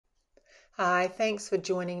Hi, thanks for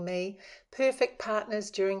joining me. Perfect Partners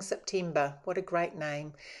during September. What a great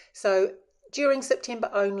name. So, during September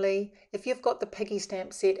only, if you've got the piggy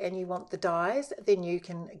stamp set and you want the dies, then you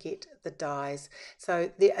can get the dies. So,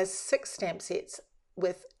 there are 6 stamp sets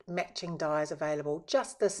with matching dies available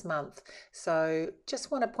just this month. So,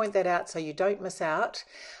 just want to point that out so you don't miss out.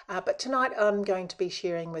 But tonight I'm going to be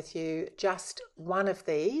sharing with you just one of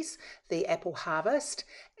these, the Apple Harvest,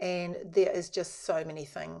 and there is just so many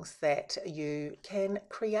things that you can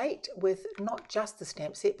create with not just the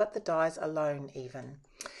stamp set but the dies alone even.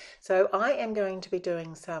 So I am going to be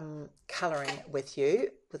doing some colouring with you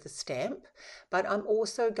with a stamp, but I'm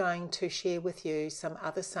also going to share with you some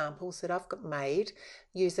other samples that I've got made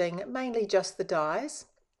using mainly just the dies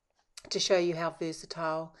to show you how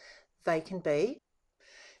versatile they can be.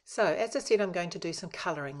 So as I said, I'm going to do some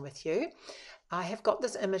colouring with you. I have got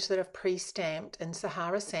this image that I've pre-stamped in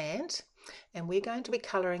Sahara Sand, and we're going to be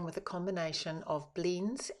colouring with a combination of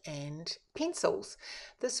blends and pencils.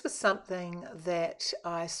 This was something that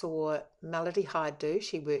I saw Melody Hyde do.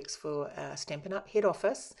 She works for Stampin' Up head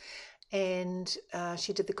office, and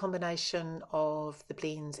she did the combination of the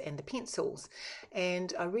blends and the pencils,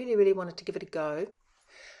 and I really wanted to give it a go.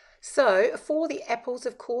 So for the apples,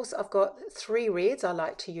 of course, I've got 3 reds. I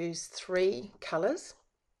like to use 3 colours,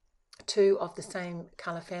 2 of the same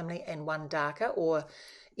colour family and 1 darker or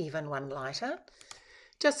even 1 lighter,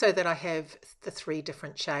 just so that I have the 3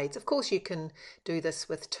 different shades. Of course, you can do this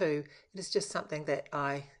with 2. It is just something that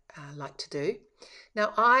I like to do.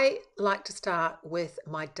 Now, I like to start with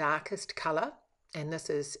my darkest colour, and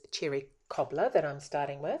this is Cherry Cobbler that I'm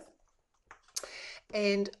starting with.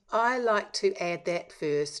 And I like to add that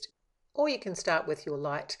first, or you can start with your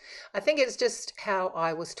light. I think it's just how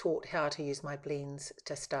I was taught how to use my blends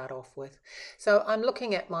to start off with. So I'm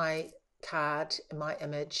looking at my card, my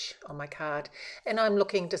image on my card, and I'm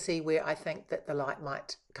looking to see where I think that the light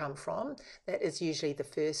might come from. That is usually the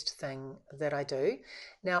first thing that I do.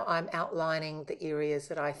 Now I'm outlining the areas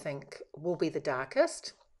that I think will be the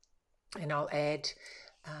darkest, and I'll add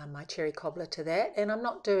my cherry cobbler to that. And I'm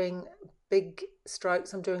not doing big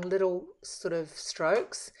strokes, I'm doing little sort of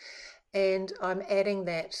strokes, and I'm adding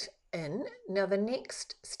that in. Now the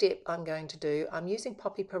next step I'm going to do, I'm using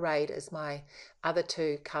Poppy Parade as my other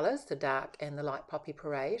 2 colours, the dark and the light Poppy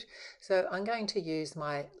Parade. So I'm going to use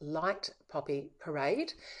my light Poppy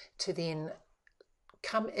Parade to then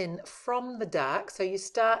come in from the dark. So you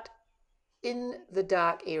start in the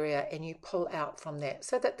dark area and you pull out from that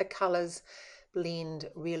so that the colours blend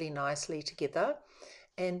really nicely together.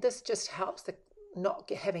 And this just helps the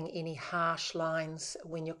not having any harsh lines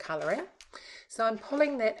when you're colouring. So I'm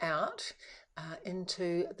pulling that out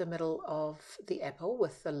into the middle of the apple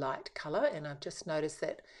with the light colour, and I've just noticed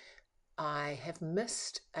that I have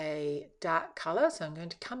missed a dark colour, so I'm going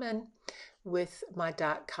to come in with my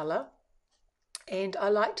dark colour, and I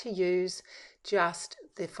like to use just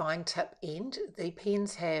the fine tip end. The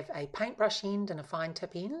pens have a paintbrush end and a fine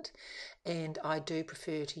tip end, and I do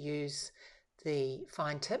prefer to use the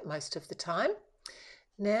fine tip most of the time.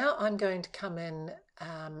 Now I'm going to come in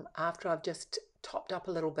after I've just topped up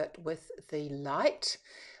a little bit with the light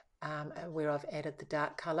where I've added the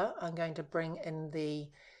dark colour. I'm going to bring in the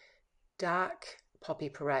dark Poppy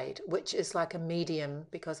Parade, which is like a medium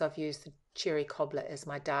because I've used the Cherry Cobbler as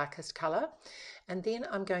my darkest colour. And then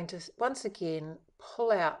I'm going to once again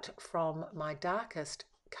pull out from my darkest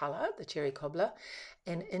colour, the Cherry Cobbler,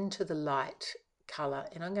 and into the light colour.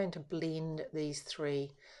 And I'm going to blend these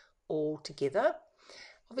 3 all together.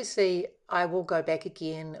 Obviously, I will go back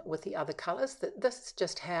again with the other colours. This is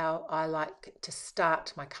just how I like to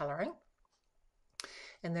start my colouring.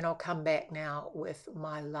 And then I'll come back now with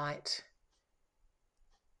my light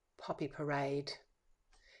Poppy Parade,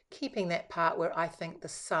 keeping that part where I think the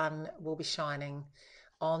sun will be shining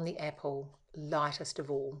on the apple lightest of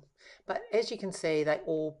all. But as you can see, they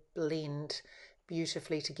all blend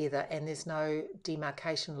beautifully together and there's no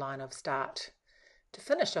demarcation line of start to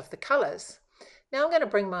finish of the colours. Now I'm going to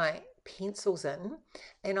bring my pencils in,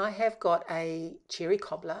 and I have got a Cherry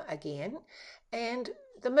Cobbler again, and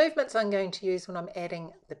the movements I'm going to use when I'm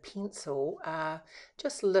adding the pencil are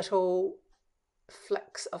just little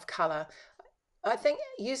flicks of colour. I think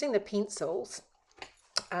using the pencils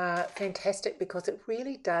are fantastic because it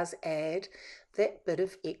really does add that bit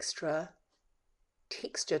of extra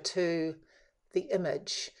texture to the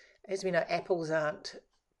image. As we know, apples aren't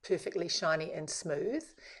perfectly shiny and smooth,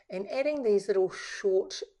 and adding these little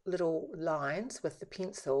short little lines with the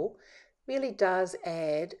pencil really does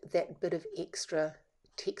add that bit of extra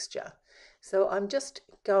texture. So I'm just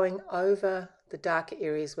going over the darker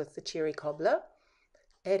areas with the Cherry Cobbler,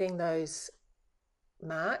 adding those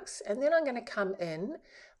marks, and then I'm going to come in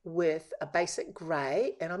with a basic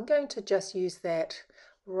grey, and I'm going to just use that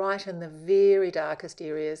right in the very darkest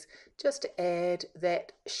areas just to add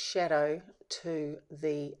that shadow to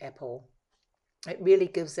the apple. It really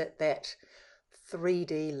gives it that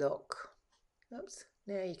 3D look. Oops,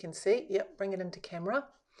 now you can see, yep, bring it into camera,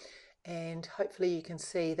 and hopefully you can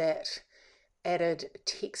see that added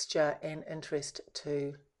texture and interest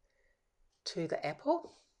to the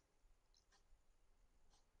apple.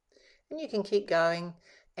 And you can keep going,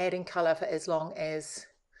 adding colour for as long as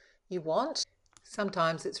you want.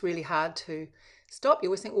 Sometimes it's really hard to stop. You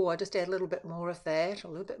always think, oh, I'll just add a little bit more of that, a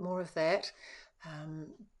little bit more of that.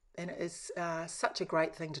 And it is such a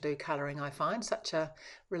great thing to do, colouring, I find. Such a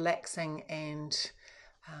relaxing and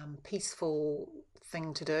peaceful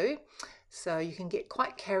thing to do. So you can get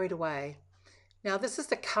quite carried away. Now this is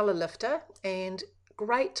the colour lifter, and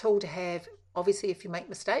great tool to have. Obviously, if you make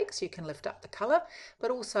mistakes, you can lift up the colour,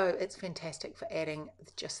 but also it's fantastic for adding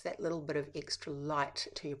just that little bit of extra light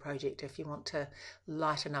to your project if you want to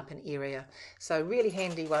lighten up an area. So really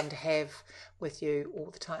handy one to have with you all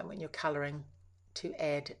the time when you're colouring, to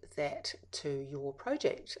add that to your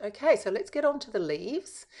project. Okay, so let's get on to the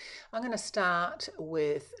leaves. I'm going to start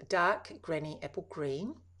with dark granny apple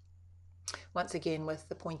green, once again with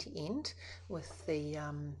the pointy end, with the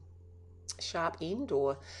sharp end,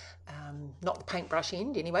 or not the paintbrush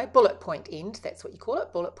end anyway, bullet point end, that's what you call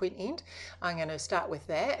it, bullet point end. I'm going to start with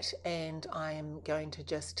that, and I am going to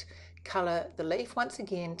just colour the leaf, once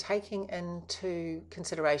again taking into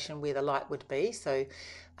consideration where the light would be, so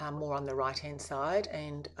more on the right hand side,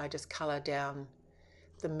 and I just colour down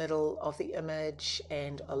the middle of the image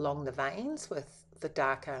and along the veins with the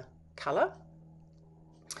darker colour.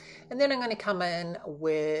 And then I'm going to come in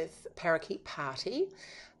with Parakeet Party,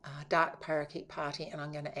 dark Parakeet Party, and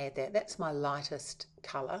I'm going to add that. That's my lightest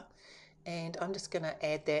colour, and I'm just going to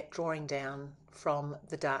add that, drawing down from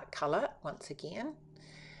the dark colour once again.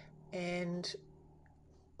 And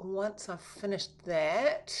once I've finished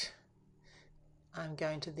that, I'm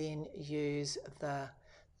going to then use the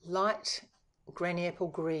light granny apple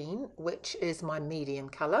green, which is my medium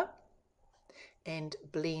colour, and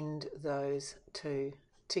blend those two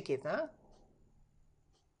together.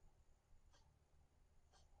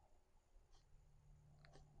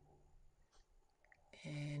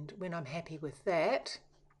 And when I'm happy with that,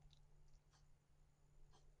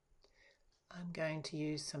 I'm going to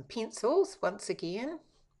use some pencils once again,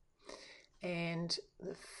 and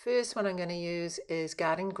the first one I'm going to use is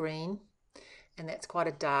Garden Green, and that's quite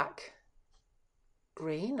a dark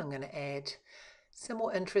green. I'm going to add some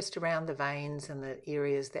more interest around the veins and the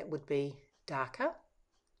areas that would be darker.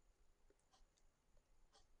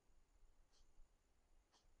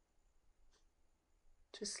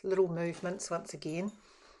 Just little movements once again,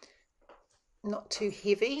 not too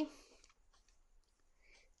heavy.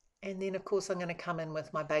 And then of course I'm going to come in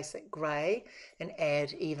with my basic grey and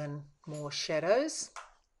add even more shadows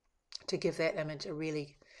to give that image a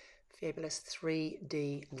really fabulous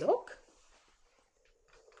 3D look.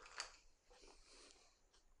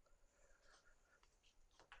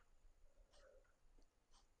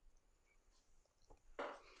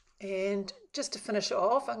 And just to finish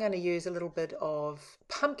off, I'm going to use a little bit of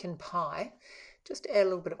pumpkin pie, just to add a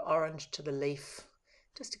little bit of orange to the leaf,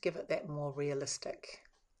 just to give it that more realistic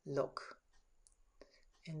look.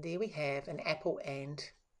 And there we have an apple, and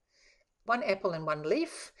one apple and one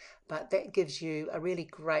leaf, but that gives you a really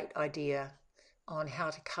great idea on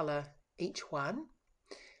how to colour each one.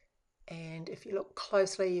 And if you look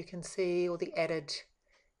closely, you can see all the added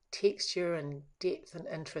texture and depth and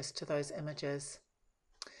interest to those images.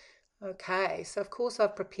 Okay, so of course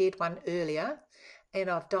I've prepared one earlier and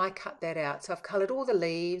I've die cut that out. So I've coloured all the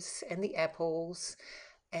leaves and the apples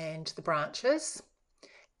and the branches,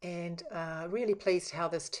 and really pleased how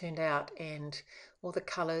this turned out, and all the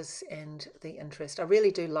colours and the interest. I really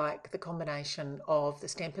do like the combination of the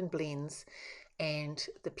Stampin' Blends and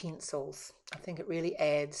the pencils. I think it really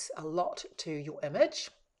adds a lot to your image.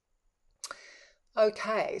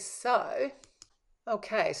 Okay, so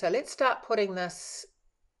let's start putting this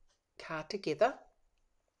card together.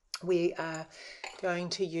 We are going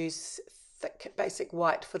to use thick basic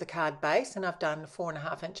white for the card base, and I've done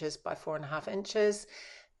 4.5 inches by 4.5 inches,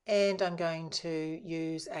 and I'm going to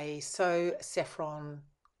use a So Saffron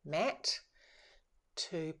matte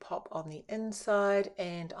to pop on the inside,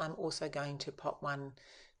 and I'm also going to pop one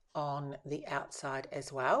on the outside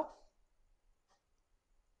as well.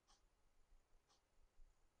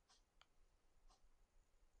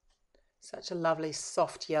 Such a lovely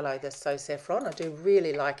soft yellow, this So Saffron. I do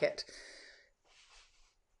really like it.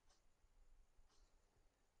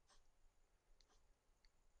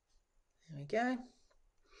 we go.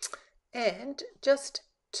 And just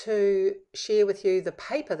to share with you the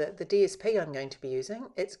paper that the DSP I'm going to be using,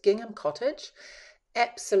 it's Gingham Cottage.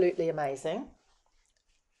 Absolutely amazing.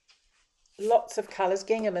 Lots of colours.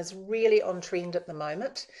 Gingham is really on trend at the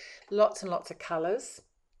moment. Lots and lots of colours.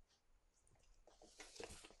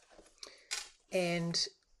 And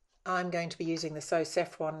I'm going to be using the So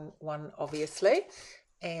Saffron one, obviously,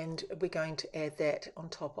 and we're going to add that on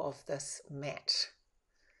top of this mat.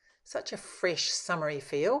 Such a fresh, summery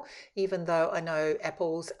feel, even though I know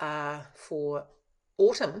apples are for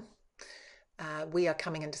autumn. We are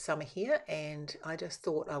coming into summer here, and I just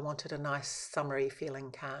thought I wanted a nice summery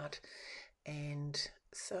feeling card, and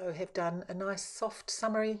so have done a nice soft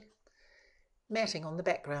summery matting on the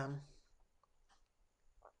background.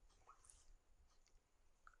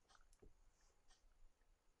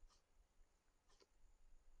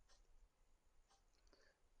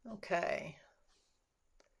 Okay.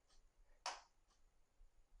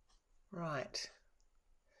 Right.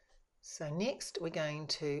 So next we're going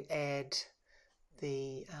to add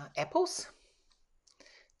the apples,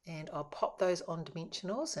 and I'll pop those on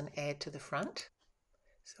dimensionals and add to the front.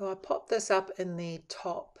 So I pop this up in the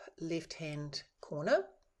top left hand corner.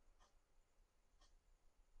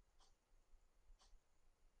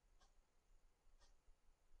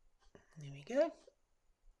 There we go.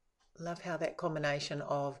 Love how that combination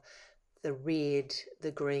of the red,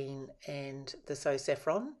 the green and the So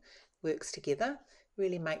Saffron works together.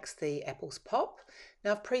 Really makes the apples pop.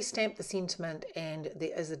 Now I've pre-stamped the sentiment, and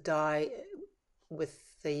there is a die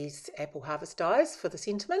with these Apple Harvest dies for the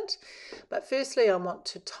sentiment, but firstly I want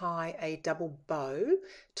to tie a double bow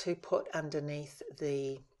to put underneath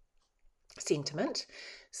the sentiment.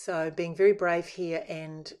 So being very brave here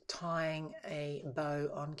and tying a bow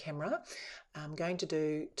on camera, I'm going to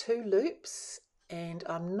do 2 loops, and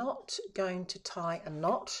I'm not going to tie a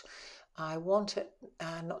knot. I want it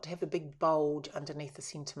not to have a big bulge underneath the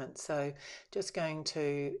sentiment, so just going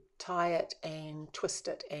to tie it and twist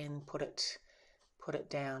it and put it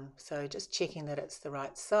down. So just checking that it's the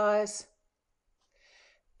right size,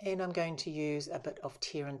 and I'm going to use a bit of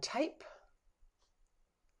tear and tape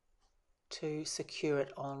to secure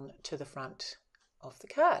it on to the front of the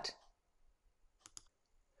card.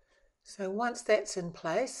 So once that's in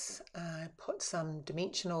place, I put some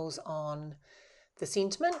dimensionals on the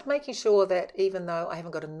sentiment, making sure that even though I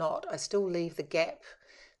haven't got a knot, I still leave the gap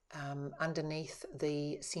underneath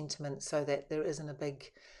the sentiment so that there isn't a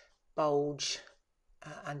big bulge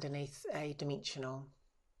underneath a dimensional.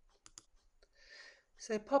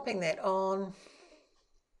 So popping that on,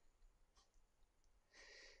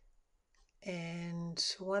 and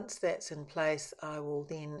once that's in place, I will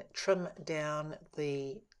then trim down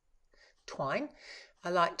the twine. I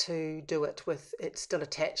like to do it with it still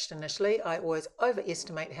attached initially. I always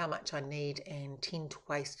overestimate how much I need and tend to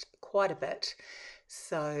waste quite a bit.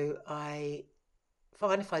 So I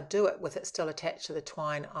find if I do it with it still attached to the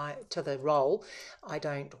twine, to the roll, I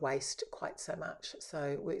don't waste quite so much. So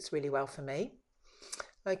it works really well for me.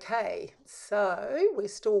 Okay, so we've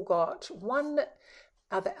still got one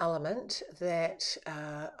other element that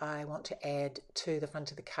I want to add to the front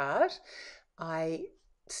of the card. I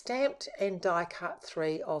stamped and die cut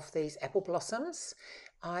 3 of these apple blossoms.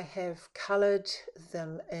 I have coloured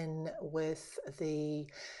them in with the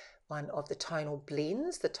one of the tonal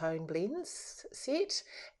blends, the Tone Blends set,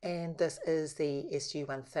 and this is the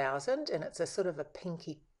SG1000, and it's a sort of a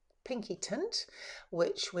pinky tint,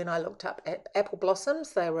 which when I looked up at apple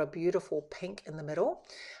blossoms, they were a beautiful pink in the middle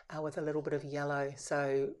with a little bit of yellow,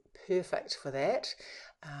 so perfect for that,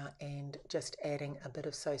 and just adding a bit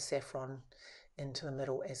of So Saffron into the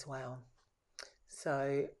middle as well.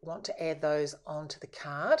 So want to add those onto the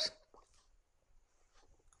card.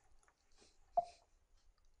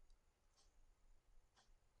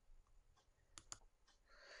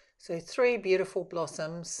 So 3 beautiful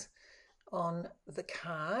blossoms on the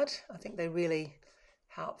card. I think they really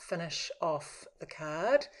help finish off the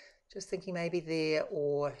card. Just thinking maybe there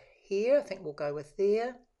or here. I think we'll go with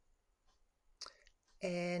there.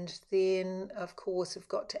 And then of course we've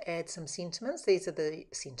got to add some sentiments. These are the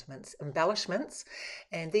embellishments,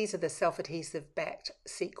 and these are the self-adhesive backed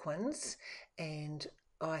sequins, and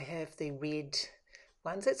I have the red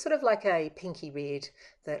ones. It's sort of like a pinky red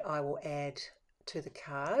that I will add to the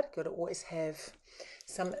card. Got to always have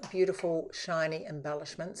some beautiful shiny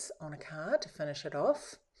embellishments on a card to finish it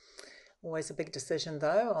off. Always a big decision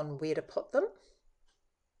though on where to put them.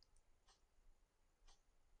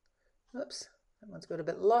 Oops, that one's got a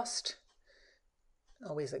bit lost.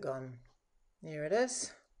 Oh, where's it gone? There it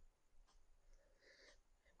is.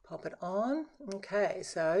 Pop it on. Okay,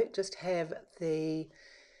 so just have the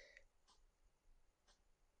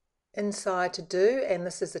inside to do, and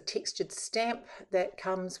this is a textured stamp that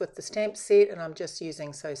comes with the stamp set, and I'm just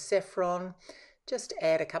using saffron. Just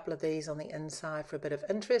add a couple of these on the inside for a bit of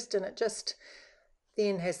interest, and it just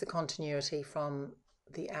then has the continuity from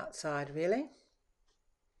the outside really.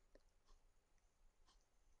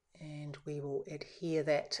 And we will adhere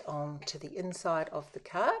that on to the inside of the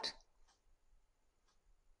card.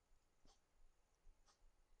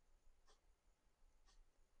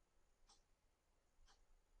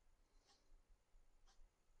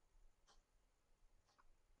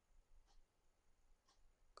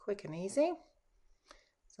 Quick and easy,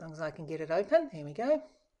 as long as I can get it open. Here we go.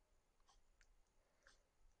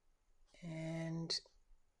 And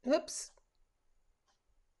oops,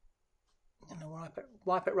 I'm going to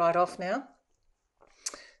wipe it right off now.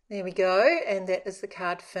 There we go, and that is the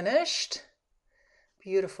card finished.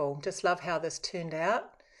 Beautiful. Just love how this turned out,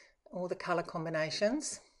 all the colour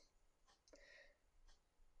combinations,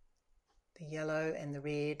 the yellow and the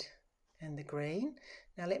red and the green.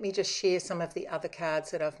 Now let me just share some of the other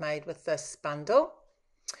cards that I've made with this bundle.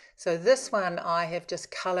 So this one I have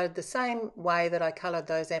just coloured the same way that I coloured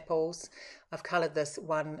those apples. I've coloured this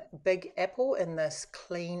one big apple in this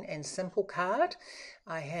clean and simple card.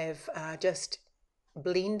 I have just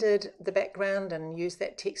blended the background and used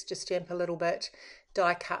that texture stamp a little bit,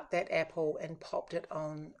 die cut that apple and popped it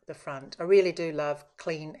on the front. I really do love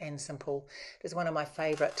clean and simple. It's one of my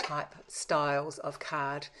favourite type styles of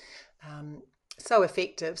card. So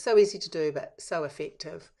effective, so easy to do, but so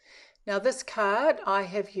effective. Now this card I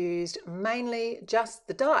have used mainly just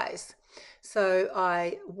the dies. So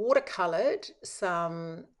I watercoloured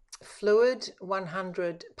some fluid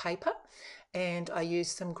 100 paper, and I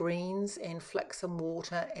used some greens and flicked some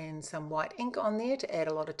water and some white ink on there to add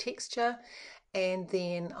a lot of texture, and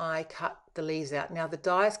then I cut the leaves out. Now the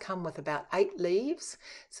dies come with about 8 leaves,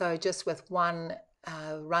 so just with one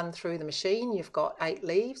run through the machine you've got 8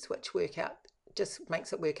 leaves, which just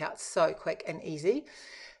makes it work out so quick and easy.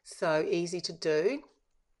 So easy to do,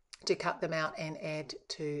 to cut them out and add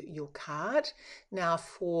to your card. Now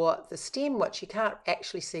for the stem, which you can't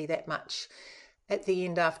actually see that much at the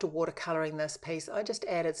end after watercolouring this piece, I just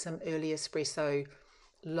added some early espresso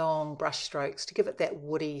long brush strokes to give it that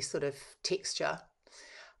woody sort of texture.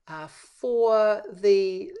 For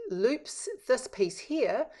the loops, this piece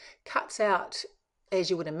here cuts out as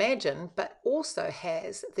you would imagine, but also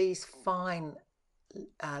has these fine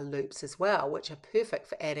loops as well, which are perfect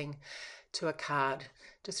for adding to a card.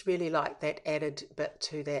 Just really like that added bit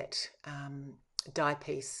to that die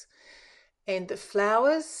piece. And the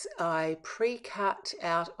flowers I pre-cut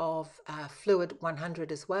out of Fluid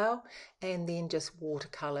 100 as well, and then just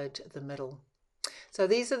watercoloured the middle. So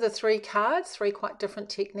these are the 3 cards, 3 quite different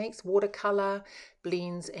techniques: watercolour,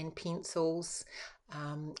 blends and pencils.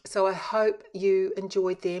 So I hope you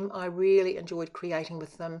enjoyed them. I really enjoyed creating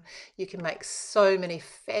with them. You can make so many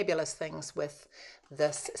fabulous things with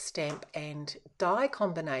this stamp and die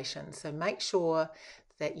combination. So make sure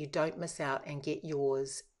that you don't miss out and get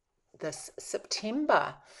yours this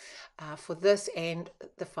September for this and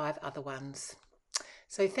the 5 other ones.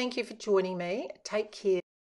 So thank you for joining me. Take care.